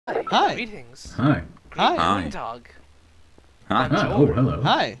Hi. Greetings. Hi. Hi. Hi. Dog. Hi. Oh, hello.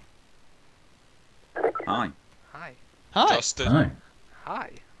 Hi. Hi. Hi. Hi. Justin. Hi. Hi.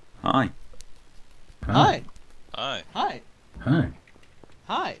 Hi. Hi. Hi. Hi. Hi.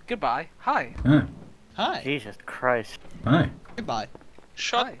 Hi. Goodbye. Hi. Hi. Hi. Jesus Christ. Hi. Goodbye.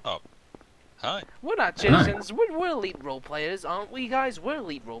 Shut Hi. up. Hi. We're not citizens. We're elite role players, aren't we, guys? We're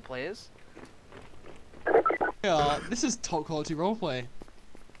elite role players. Yeah, this is top quality roleplay.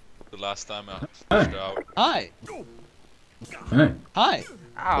 The last time I Hi. pushed out. Hi. Hi. Hi.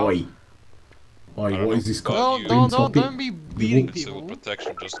 Ow. Oi. Oi, what is this Don't- Don't be beating Civil people.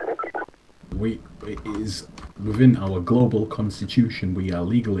 protection just. It is within our global constitution we are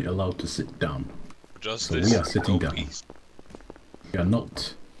legally allowed to sit down. Justice. we are sitting no down. peace. We are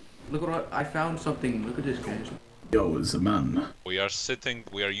not. Look what I found something. Look at this, guys. Yo, as a man. We are sitting.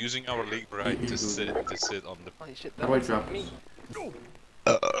 We are using our legal right to sit on the. Holy shit, How that do I was drop me.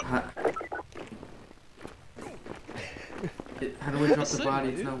 How do I drop the body?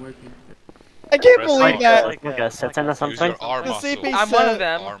 It's not working. I can't Press believe like- that. Like a sit-in or Use something? your arm The muscle. CP I'm one of said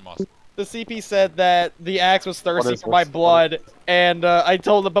them. Arm muscle. the CP said that the axe was thirsty is for my this? blood, and I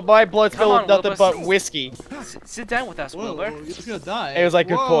told him, but my blood's Come filled on, with nothing Wilbur. but whiskey. Sit down with us, Whoa, Wilbur. you're just gonna die. It was like,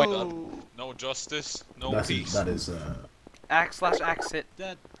 good point. Whoa. No justice. No That peace. is Axe/exit.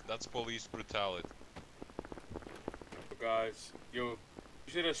 Dead. That's police brutality. Guys, you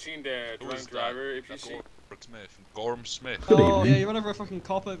should have seen the Who drunk is that? driver. If you That's see, Gorm Smith. Gorm Smith. Good Oh evening. yeah, you run over a fucking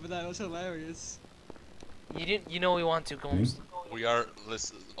cop over there. That's hilarious. You know we want to, Gomes. We are,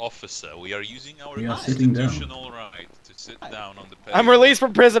 listen, officer. We are using our We are sitting down. constitutional right to sit Hi. down on the pavement. I'm released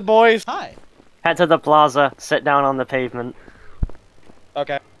from prison, boys. Hi. Head to the plaza, sit down on the pavement.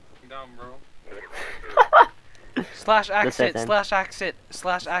 Okay. down, bro. /exit. then. /exit. Be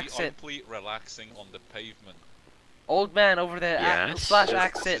 /exit. amply relaxing on the pavement. Old man over there. Yes.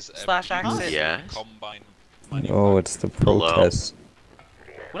 /exit. This is a /exit. Yes. Combine Oh, it's the protest.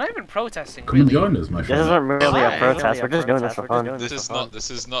 We're not even protesting, Come and really. join us, my This friend. isn't really Hi. a protest, we're just doing this for fun. This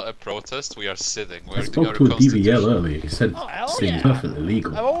is not a protest. We are sitting. We I are spoke to a DVL earlier. He said Oh, hell it's yeah. perfectly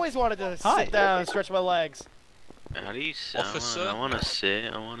legal. I've always wanted to Hi. sit down and stretch my legs. How do you say? Officer? I want to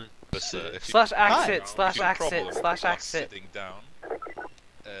sit. I want to If you, /exit. if you have a problem /exit. while /exit. sitting down,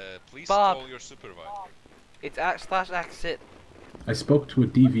 please Bob. call your supervisor. It's /exit. I spoke to a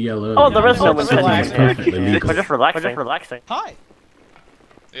DVL earlier. Oh, there is He no said sitting relax. is perfectly We're legal. just relaxing. Hi.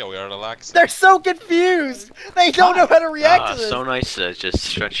 Yeah, we are relaxing. They're so confused. They don't know how to react to this. so nice to just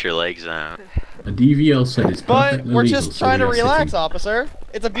stretch your legs out. A DVL said it's But perfectly we're legal. just so trying to we are relax, sitting. officer.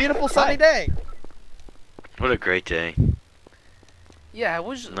 It's a beautiful sunny day. What a great day. Yeah,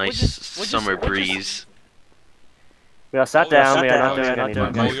 we're just, Nice summer breeze. We are sat Call your down, we are not doing supervisor. anything.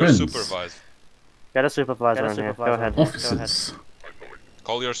 My Call your friends. supervisor. Got a supervisor in here, go ahead. Officers.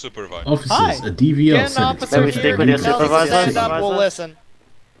 Call your supervisor. Officers. Hi. A DVL Get an said it's officer Let me perfectly speak here. with your legal. Tell us to supervisor. stand up, we'll listen.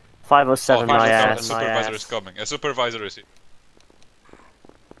 507 my ass. supervisor is coming. A supervisor is here.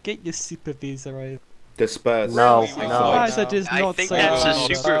 Get your supervisor right. Disperse. No, Supervisor does I not think say that's that.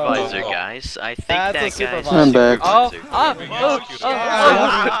 a supervisor, guys. I think That's a that guy's supervisor. I'm back.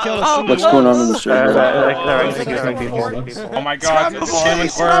 What's going on in the street? They're executing people. Oh my God, this is Human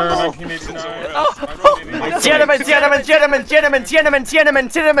Bird. He needs to know. Tiananmen, Tiananmen, Tiananmen, Tiananmen, Tiananmen,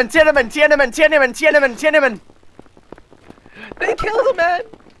 Tiananmen, Tiananmen, Tiananmen, Tiananmen, Tiananmen, Tiananmen, Tiananmen. They killed a man!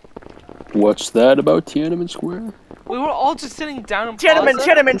 What's that about Tiananmen Square? We were all just sitting down in Tiananmen, plaza.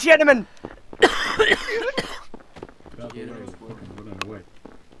 Tiananmen, Tiananmen.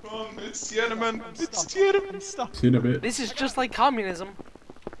 It's Tiananmen. It's Tiananmen. Stop. See you in a bit. This is just like communism.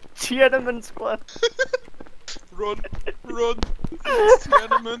 Tiananmen Square. Run, run. It's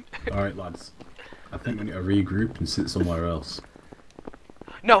Tiananmen. Alright, lads. I think we need to regroup and sit somewhere else.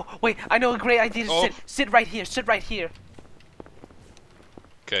 No, wait, I know a great idea to Oh. sit. Sit right here, sit right here.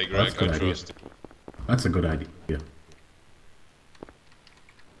 Okay, That's Greg, a good I idea. trust you. That's a good idea.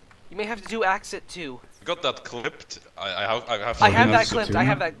 You may have to do exit too. I got that clipped. I have. I have you that have clipped, to I too?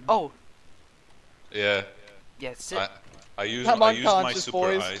 have that. Oh, Yeah. yeah, sit. I use I'm my unconscious, super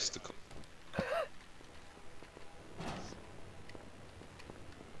boys. eyes to.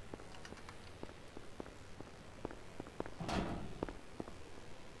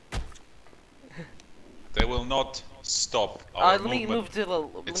 They will not stop our Let me movement. move to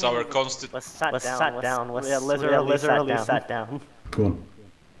the. It's let me our move- constitution. Let's sat down. Let's literally sat down. Go on.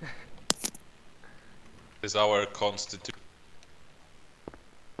 Is our constitution.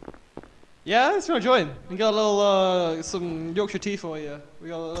 Yeah, let's go join. We got a little, some Yorkshire tea for you. We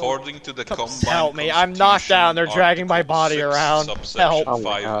got a little... According to the Cups. combined Help me, I'm knocked down, they're dragging my Article body 6, around. Subsection Help. Oh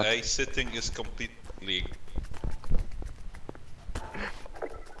my 5A, sitting is completely legal.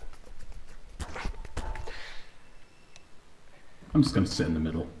 I'm just gonna sit in the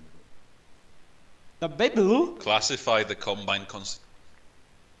middle. The baby. Classify the combine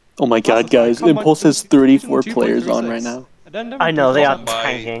Oh my god, guys. Impulse has 34 players on right now. I know, they are Combine-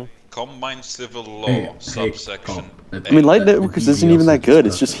 tanking. Combine civil law Hey, subsection. I mean, Light Networkers isn't even that good.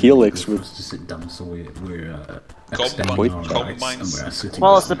 It's just Helix for with. us to sit down, so we're Combine- extending our rights, and we're sitting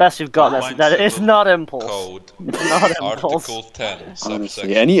Well, down. it's the best you've got. Combine That is civil not Impulse. Code. It's not Impulse. Article 10, Honestly,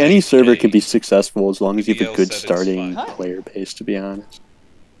 subsection any server 8A. can be successful as long as you have a PL good said it's starting fine. player base, to be honest.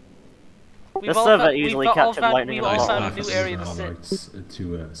 The server easily captured Lightning We've in a all lot. found a new area to Our sit. rights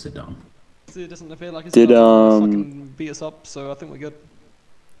to sit down. See, it doesn't feel like it's Did, fucking beat us up, so I think we're good.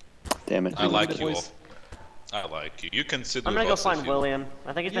 Damn it. I like Good you all. boys. I like you. You can sit I'm with gonna go us find if you William.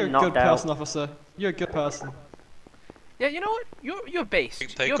 I think he's You're a been good knocked out. person, officer. You're a good person. Yeah, you know what? You're based.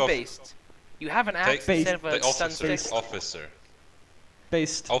 Take You're off- based. You have an axe Take instead of a the officer. sunstick. Officer.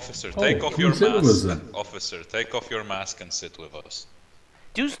 Based. Officer, Oh, take off come your sit with us mask. then. Officer, take off your mask and sit with us.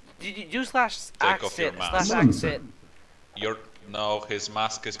 Do slash Take axe off your sit. mask. Slash axe sit. His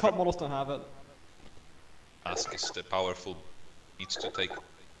mask is Top models don't have it. mask is the powerful. Needs to take.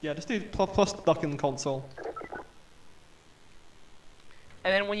 Yeah, just do plus duck in the console.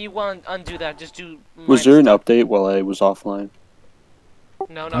 And then when you want to undo that, just do. Was there an update while I was offline?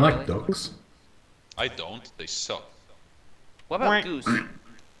 No, I not like really. ducks. I don't. They suck. What about goose?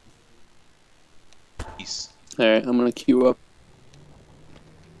 Peace. Alright, I'm gonna queue up.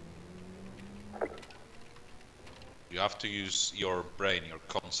 You have to use your brain, your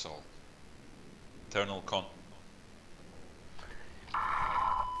console. Internal con.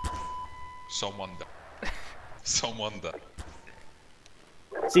 Someone died. Someone died.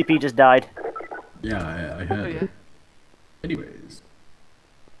 CP just died. Yeah, I heard Oh, yeah. it. Anyways.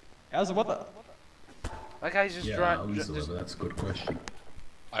 As what the? That guy's just Yeah, driving. Elizabeth, that's a good question.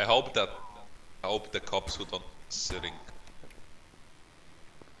 I hope the cops who don't sitting.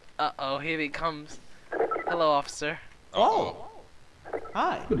 Uh-oh, here he comes. Hello, officer. Oh.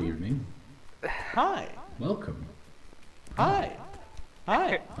 Hi. Good evening. Hi. Welcome. Hi.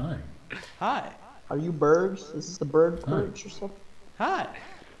 Hi. Hi. Hi. Are you birds? Is this the bird perch or something? Hi.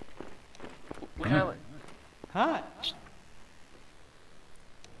 What kind of- Hi.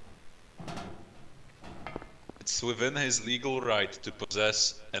 It's within his legal right to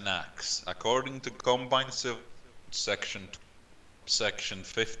possess an axe. According to Combine Civil Section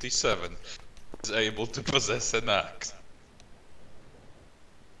 57, is able to possess an axe.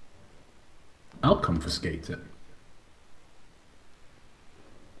 I'll confiscate it.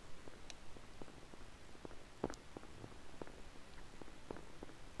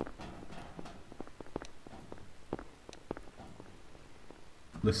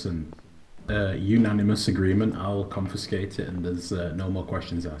 Listen, unanimous agreement, I'll confiscate it and there's no more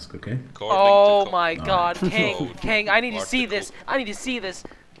questions asked, okay? Oh my Alright. god, King, Code. King, I need to see Article. this. I need to see this.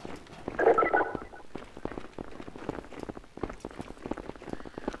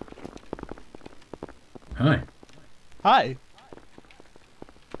 Hi. Hi.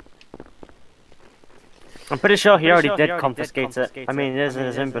 I'm pretty sure he already did confiscate it. I mean, it is in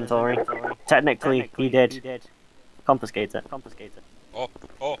his inventory. Technically, he did confiscate it.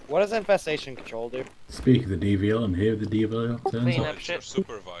 Oh, What does infestation control do? Speak of the DVL and here the DVL turns Clean up. up it's your shit.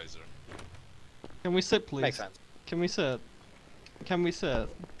 supervisor. Can we sit, please? Makes sense. Can we sit? Can we sit?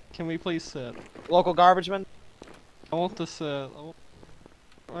 Can we please sit? Local garbage man? I want to sit.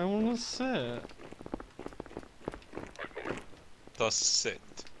 I want to sit. Does sit.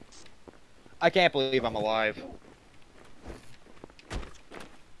 I can't believe I'm alive.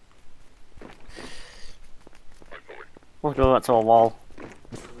 We'll go up to a wall.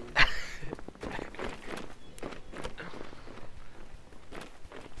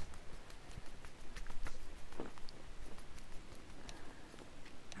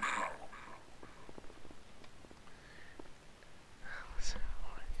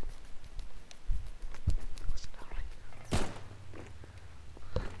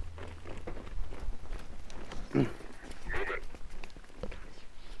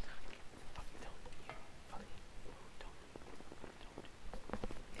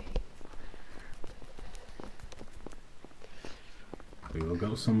 We will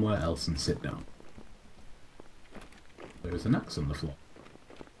go somewhere else and sit down. There's an axe on the floor.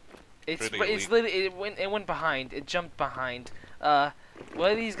 It's Pretty it's elite. literally it went behind. It jumped behind. What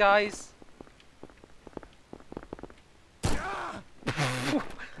are these guys?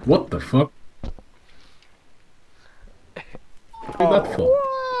 What the fuck? What did that for?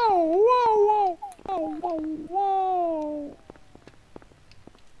 Whoa!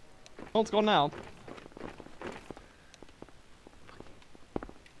 What's going now?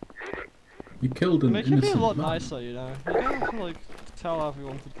 You killed an They should be a innocent lot man. nicer, you know. You don't have to like tell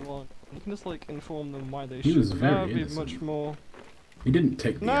everyone to go on. You can just like inform them why they He should. was very That would be innocent. much more. He didn't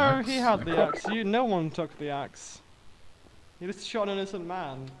take the No, axe. he had I the caught- axe. No one took the axe. He just shot an innocent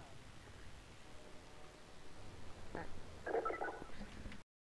man.